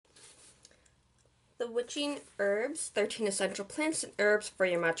The Witching Herbs, 13 Essential Plants and Herbs for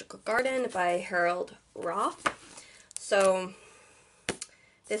Your Magical Garden by Harold Roth. So,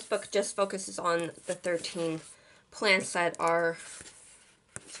 this book just focuses on the 13 plants that are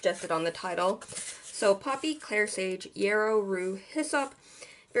suggested on the title. So, poppy, clare sage, yarrow, rue, hyssop,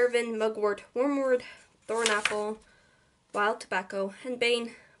 vervain, mugwort, wormwood, thornapple, wild tobacco,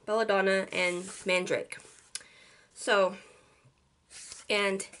 henbane, belladonna, and mandrake. So,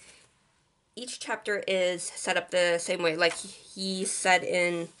 and each chapter is set up the same way. Like he said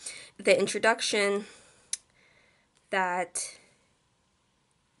in the introduction that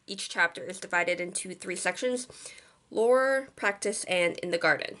each chapter is divided into 3 sections: lore, practice, and in the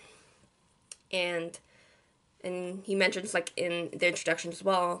garden. And he mentions, like, in the introduction as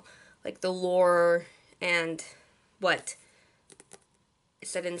well, like the lore and what is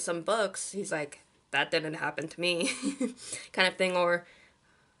said in some books. He's like, that didn't happen to me kind of thing, or,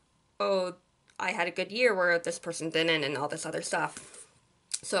 oh, I had a good year where this person didn't, and all this other stuff.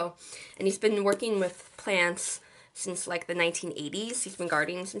 So, and he's been working with plants since like the 1980s. He's been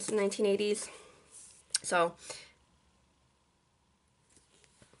gardening since the 1980s. So,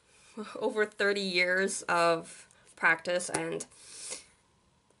 over 30 years of practice. And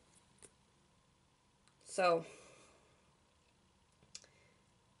so,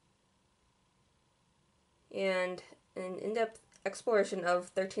 and an in-depth exploration of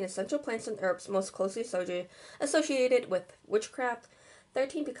 13 essential plants and herbs most closely associated with witchcraft.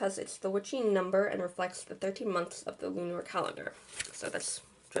 13 because it's the witching number and reflects the 13 months of the lunar calendar. So that's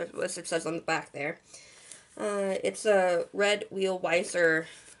what it says on the back there. It's a Red Wheel Weiser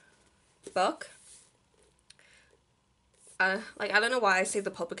book. I don't know why I say the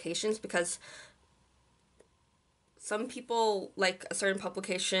publications, because some people like a certain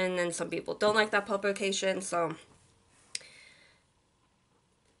publication and some people don't like that publication, so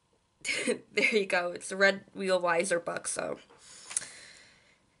there you go. It's the Red Wheel Weiser book. So,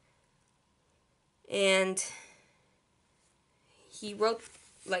 and he wrote,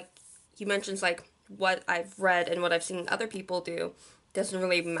 like, he mentions, like, what I've read and what I've seen other people do doesn't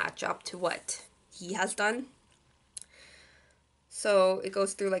really match up to what he has done. So it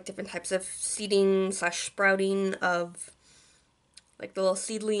goes through, like, different types of seeding / sprouting of, like, the little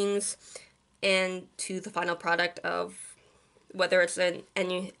seedlings, and to the final product of whether it's an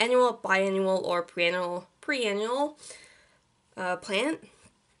annual, biannual, or preannual plant.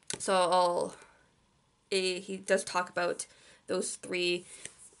 So he does talk about those 3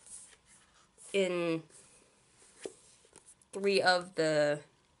 in 3 of the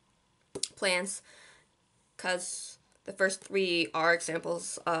plants, because the first 3 are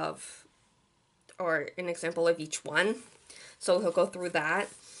examples of, or an example of each one. So he'll go through that.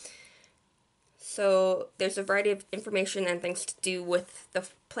 So there's a variety of information and things to do with the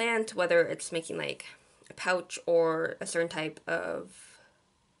plant, whether it's making, like, a pouch or a certain type of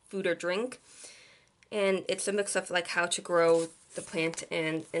food or drink. And it's a mix of, like, how to grow the plant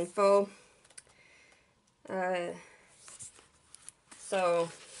and info. So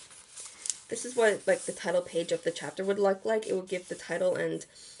this is what, like, the title page of the chapter would look like. It would give the title and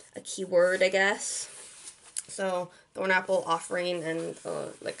a keyword, I guess. So, thornapple offering, and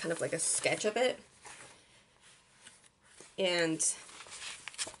like, kind of like a sketch of it. And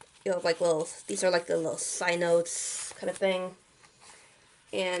you'll have, like, these are like the little side notes kind of thing.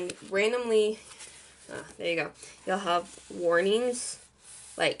 And randomly, there you go, you'll have warnings,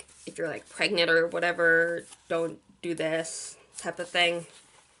 like, if you're, like, pregnant or whatever, don't do this type of thing.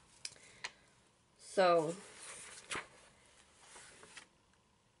 So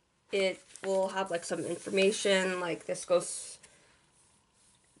it will have, like, some information, like, this goes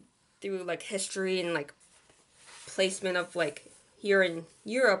through, like, history and, like, placement of, like, here in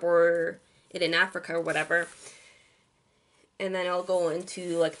Europe or in Africa or whatever. And then I'll go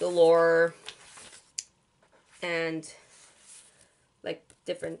into, like, the lore and, like,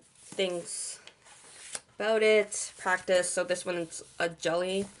 different things about it, practice. So this one's a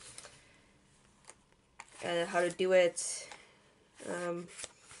jelly, and how to do it, and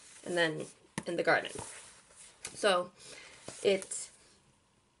then in the garden. So it's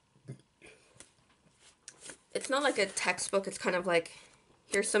not like a textbook. It's kind of like,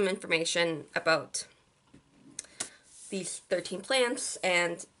 here's some information about these 13 plants,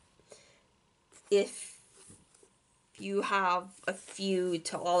 and if you have a few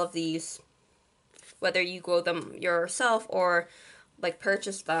to all of these, whether you grow them yourself or, like,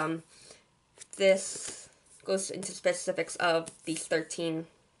 purchase them, this goes into specifics of these 13.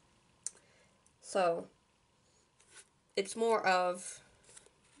 So it's more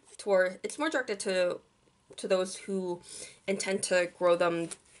directed to those who intend to grow them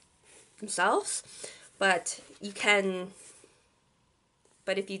themselves, but if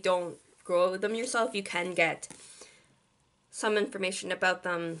you don't grow them yourself, you can get some information about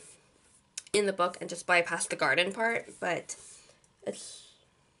them in the book and just bypass the garden part. But it's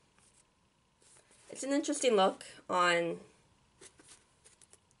an interesting look on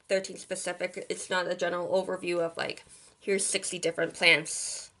 13 specific. It's not a general overview of like, here's 60 different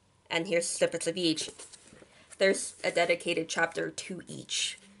plants and here's snippets of each. There's a dedicated chapter to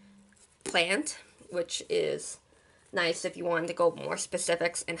each plant, which is nice if you want to go more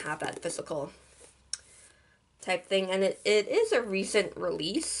specifics and have that physical type thing. And it is a recent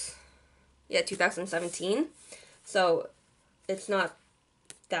release. Yeah, 2017. So it's not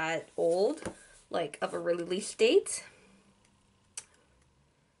that old, like, of a release date.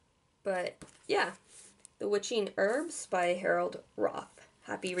 But yeah, The Witching Herbs by Harold Roth.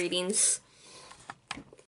 Happy readings.